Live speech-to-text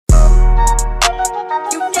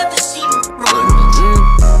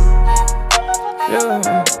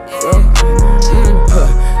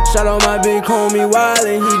call me wild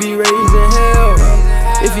and he be raising hell.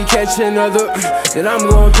 If he catch another, then I'm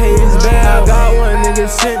gon' pay his bail. I got one nigga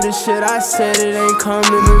sent the shit, I said it ain't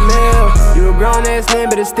coming in the mail. You a grown ass man,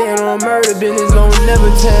 better stand on murder, business gon'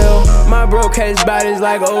 never tell. My bro catch bodies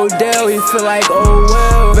like Odell, he feel like oh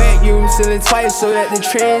well. Vacuum seal it twice so that the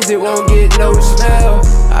transit won't get no smell.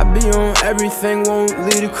 I be on everything, won't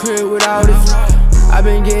leave the crib without it. I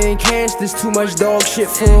been getting cash, there's too much dog shit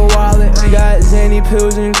for a wallet. We got Xanny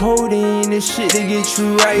pills and codeine, this shit to get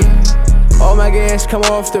you right. All my gas come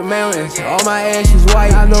off the mountains, all my ash is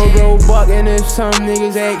white. I know bro buck, and if some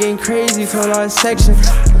niggas acting crazy, call our section.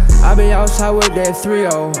 I been outside with that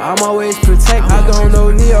 3-0, I'm always protected. I don't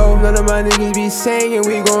know Neo, none of my niggas be singing,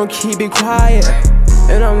 we gon' keep it quiet.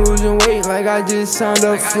 And I'm losing weight like I just signed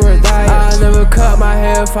up for a diet. I never cut my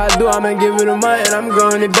hair, if I do I'ma give it a month and I'm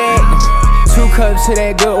growing it back. 2 cups to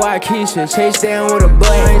that good Waukesha, chase down with a blunt.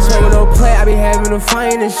 I ain't smoking no play, I be having a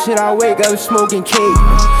finest shit. I wake up smoking cake,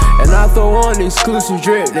 and I throw on the exclusive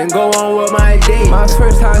drip, then go on with my day. My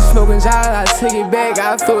first time smoking Zod, I took it back,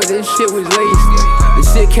 I thought this shit was laced. The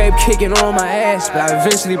shit kept kicking on my ass, but I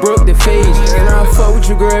eventually broke the phase. And I fuck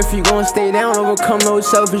with you girl if you gon' stay down, overcome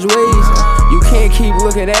those selfish ways. You can't keep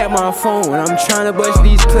looking at my phone when I'm tryna bust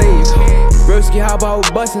these plays. Broski hop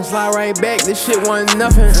out bust and slide right back, this shit wasn't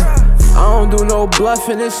nothing. I don't do no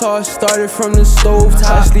bluffing, this all started from the stove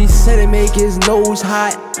top. Ashley said it make his nose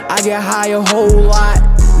hot, I get high a whole lot.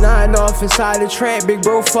 Nodding off inside the trap, big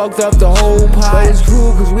bro fucked up the whole pot. But it's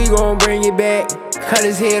cool cause we gon' bring it back, cut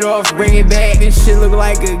his head off, bring it back. This shit look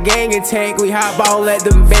like a gang attack, we hop out, let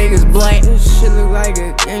them bangers black. This shit look like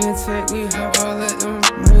a gang attack, we hop out, let them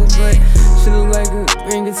move black. Shit look like a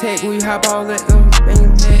gang attack, we hop out, let them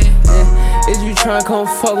bangers black. Yeah. Is you tryna come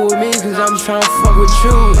fuck with me cause I'm tryna fuck with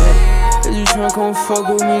you? Yeah. Is you tryna come fuck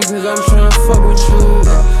with me cause I'm tryna fuck with you?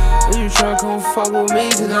 Is you tryna come fuck with me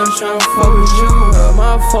cause I'm tryna fuck with you?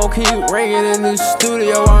 My phone keep ringing in the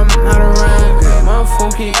studio, I'm not around. My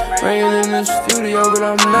phone keep ringing in the studio, but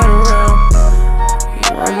I'm not around.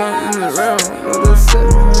 I'm not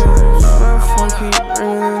around.